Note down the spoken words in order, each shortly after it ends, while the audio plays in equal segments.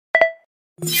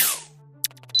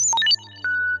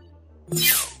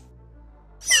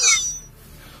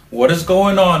What is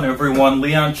going on, everyone?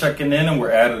 Leon checking in, and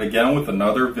we're at it again with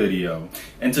another video.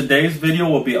 In today's video,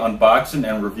 we'll be unboxing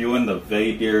and reviewing the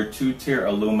Vaydeer 2-tier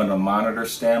aluminum monitor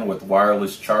stand with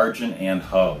wireless charging and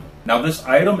hub. Now, this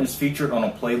item is featured on a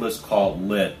playlist called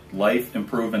LIT, Life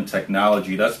Improving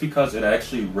Technology. That's because it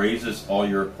actually raises all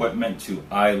your equipment to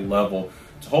eye level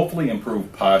to hopefully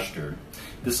improve posture.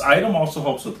 This item also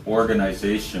helps with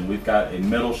organization. We've got a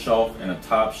middle shelf and a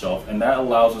top shelf, and that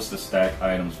allows us to stack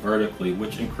items vertically,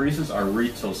 which increases our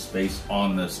retail space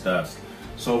on this desk.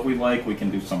 So if we like, we can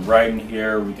do some writing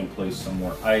here, we can place some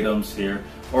more items here,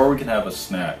 or we can have a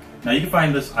snack. Now, you can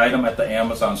find this item at the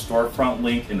Amazon storefront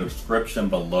link in the description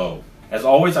below. As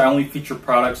always, I only feature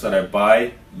products that I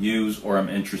buy, use, or am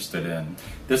interested in.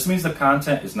 This means the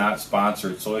content is not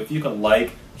sponsored, so if you could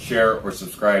like, share, or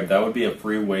subscribe, that would be a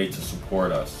free way to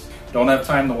support us. Don't have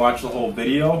time to watch the whole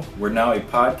video? We're now a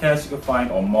podcast you can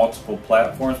find on multiple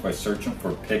platforms by searching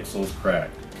for Pixels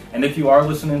Cracked. And if you are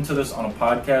listening to this on a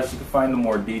podcast, you can find the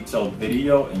more detailed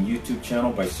video and YouTube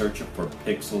channel by searching for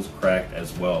Pixels Cracked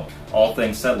as well. All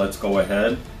things said, let's go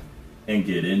ahead and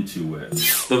get into it.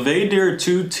 The Vaydeer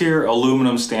 2-tier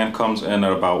aluminum stand comes in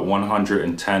at about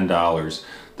 $110.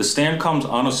 The stand comes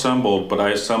unassembled, but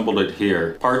I assembled it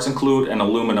here. Parts include an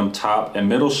aluminum top and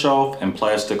middle shelf and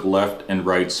plastic left and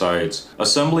right sides.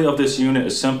 Assembly of this unit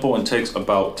is simple and takes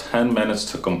about 10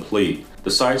 minutes to complete. The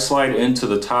sides slide into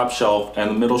the top shelf and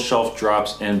the middle shelf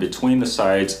drops in between the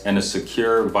sides and is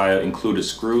secure via included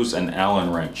screws and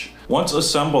Allen wrench. Once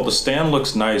assembled, the stand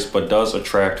looks nice but does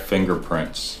attract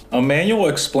fingerprints. A manual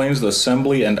explains the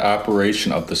assembly and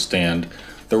operation of the stand.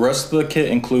 The rest of the kit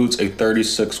includes a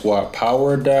 36-watt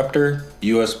power adapter,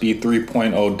 USB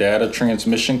 3.0 data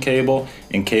transmission cable,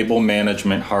 and cable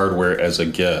management hardware as a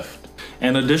gift.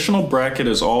 An additional bracket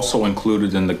is also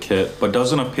included in the kit, but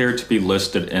doesn't appear to be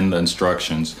listed in the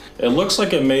instructions. It looks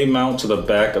like it may mount to the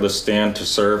back of the stand to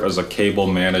serve as a cable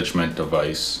management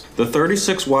device. The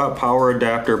 36-watt power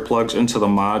adapter plugs into the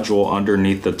module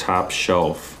underneath the top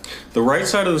shelf. The right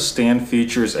side of the stand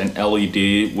features an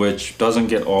LED, which doesn't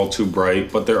get all too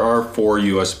bright, but there are 4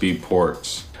 USB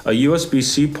ports. A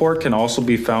USB-C port can also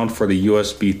be found for the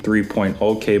USB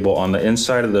 3.0 cable on the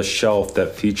inside of the shelf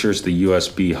that features the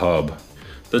USB hub.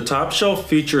 The top shelf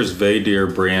features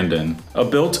Vaydeer branding. A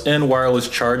built-in wireless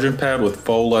charging pad with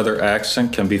faux leather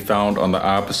accent can be found on the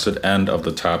opposite end of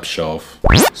the top shelf.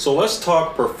 So let's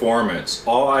talk performance.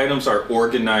 All items are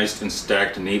organized and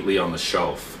stacked neatly on the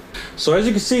shelf. So as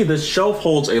you can see, this shelf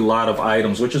holds a lot of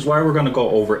items, which is why we're going to go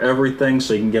over everything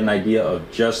so you can get an idea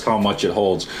of just how much it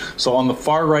holds. So on the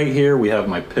far right here, we have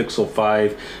my Pixel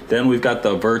 5. Then we've got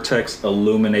the Vertex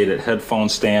illuminated headphone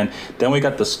stand. Then we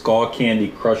got the Skull Candy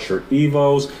Crusher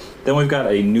Evos. Then we've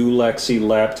got a new Lexi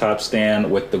laptop stand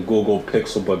with the Google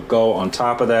Pixelbook Go. On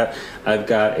top of that, I've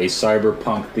got a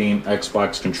cyberpunk themed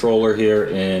Xbox controller here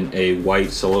in a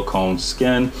white silicone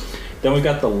skin. Then we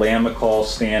got the Lamicall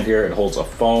stand here. It holds a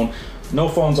phone. No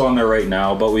phones on there right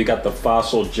now, but we got the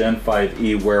Fossil Gen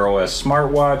 5e Wear OS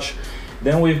smartwatch.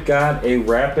 Then we've got a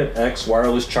Rapid X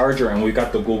wireless charger, and we've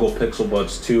got the Google Pixel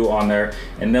Buds 2 on there.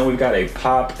 And then we've got a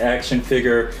Pop action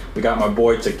figure. We got my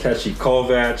boy Takeshi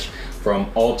Kovacs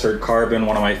from Altered Carbon,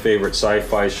 one of my favorite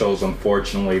sci-fi shows.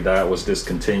 Unfortunately, that was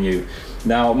discontinued.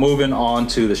 Now, moving on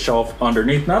to the shelf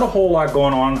underneath, not a whole lot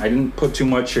going on. I didn't put too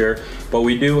much here, but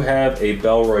we do have a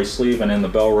Bellroy sleeve, and in the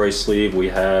Bellroy sleeve, we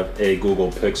have a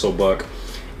Google Pixelbook.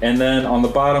 And then on the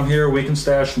bottom here, we can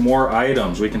stash more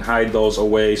items. We can hide those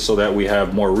away so that we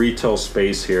have more retail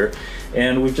space here.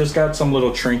 And we've just got some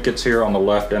little trinkets here on the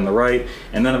left and the right.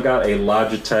 And then I've got a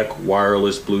Logitech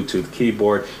wireless Bluetooth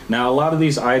keyboard. Now, a lot of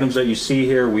these items that you see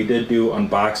here, we did do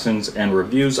unboxings and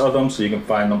reviews of them, so you can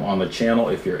find them on the channel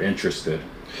if you're interested.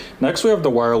 Next, we have the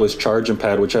wireless charging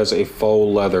pad, which has a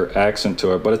faux leather accent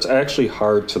to it, but it's actually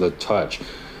hard to the touch.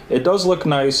 It does look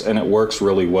nice and it works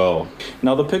really well.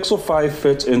 Now, the Pixel 5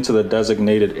 fits into the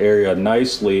designated area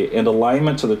nicely, and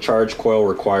alignment to the charge coil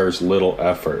requires little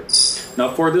effort.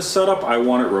 Now, for this setup, I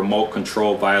wanted remote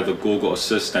control via the Google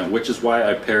Assistant, which is why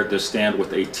I paired this stand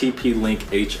with a TP-Link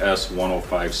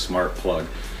HS105 smart plug.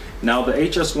 Now, the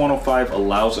HS105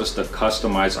 allows us to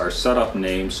customize our setup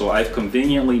name, so I've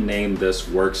conveniently named this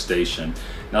Workstation.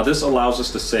 Now, this allows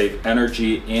us to save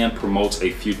energy and promotes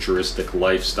a futuristic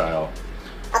lifestyle.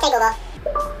 Okay,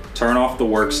 Google. Turn off the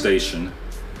workstation.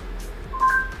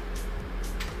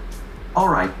 All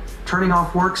right, turning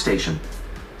off workstation.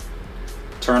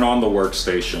 Turn on the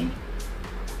workstation.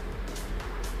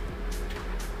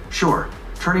 Sure,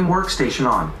 turning workstation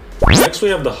on. Next we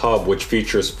have the hub, which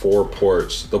features 4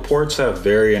 ports. The ports have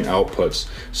varying outputs.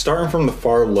 Starting from the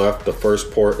far left, the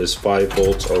first port is 5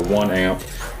 volts or 1 amp.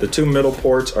 The 2 middle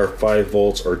ports are 5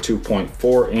 volts or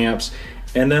 2.4 amps.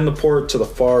 And then the port to the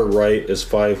far right is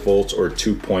 5 volts or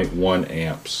 2.1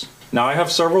 amps. Now I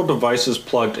have several devices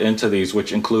plugged into these,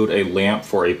 which include a lamp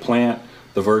for a plant,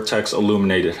 the Vertex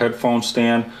illuminated headphone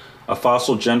stand, a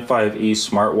Fossil Gen 5e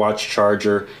smartwatch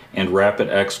charger, and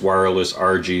RapidX wireless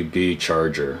RGB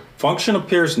charger. Function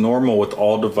appears normal with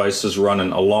all devices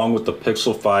running, along with the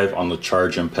Pixel 5 on the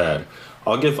charging pad.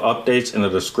 I'll give updates in the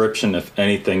description if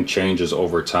anything changes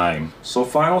over time. So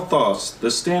final thoughts,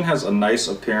 this stand has a nice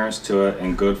appearance to it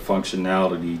and good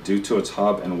functionality due to its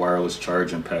hub and wireless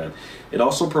charging pad. It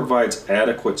also provides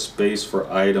adequate space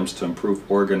for items to improve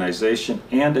organization,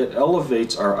 and it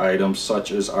elevates our items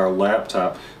such as our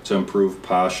laptop to improve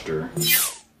posture.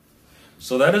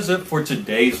 So that is it for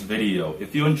today's video.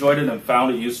 If you enjoyed it and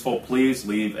found it useful, please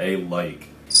leave a like.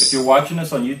 If you're watching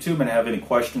this on YouTube and have any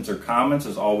questions or comments,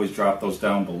 as always, drop those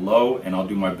down below and I'll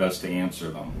do my best to answer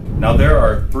them. Now there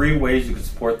are 3 ways you can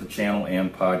support the channel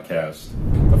and podcast.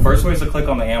 The first way is to click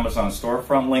on the Amazon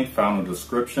storefront link found in the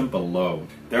description below.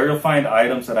 There you'll find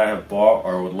items that I have bought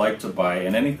or would like to buy,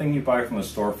 and anything you buy from the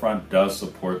storefront does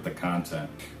support the content.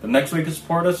 The next way you can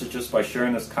support us is just by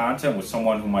sharing this content with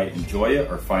someone who might enjoy it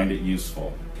or find it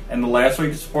useful. And the last way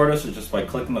you can support us is just by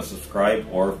clicking the subscribe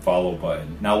or follow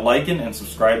button. Now liking and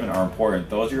subscribing are important.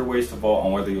 Those are your ways to vote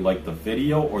on whether you like the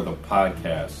video or the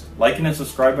podcast. Liking and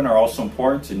subscribing are also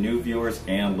important to new viewers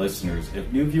and listeners.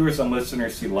 If new viewers and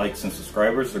listeners see likes and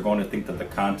subscribers, they're going to think that the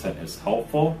content is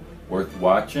helpful, worth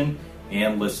watching,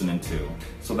 and listening to.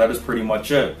 So that is pretty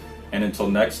much it. And until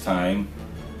next time,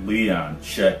 Leon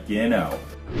checking out.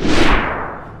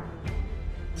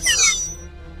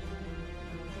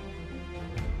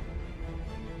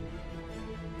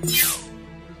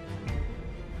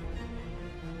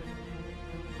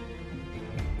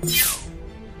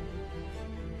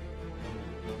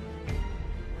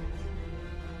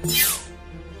 You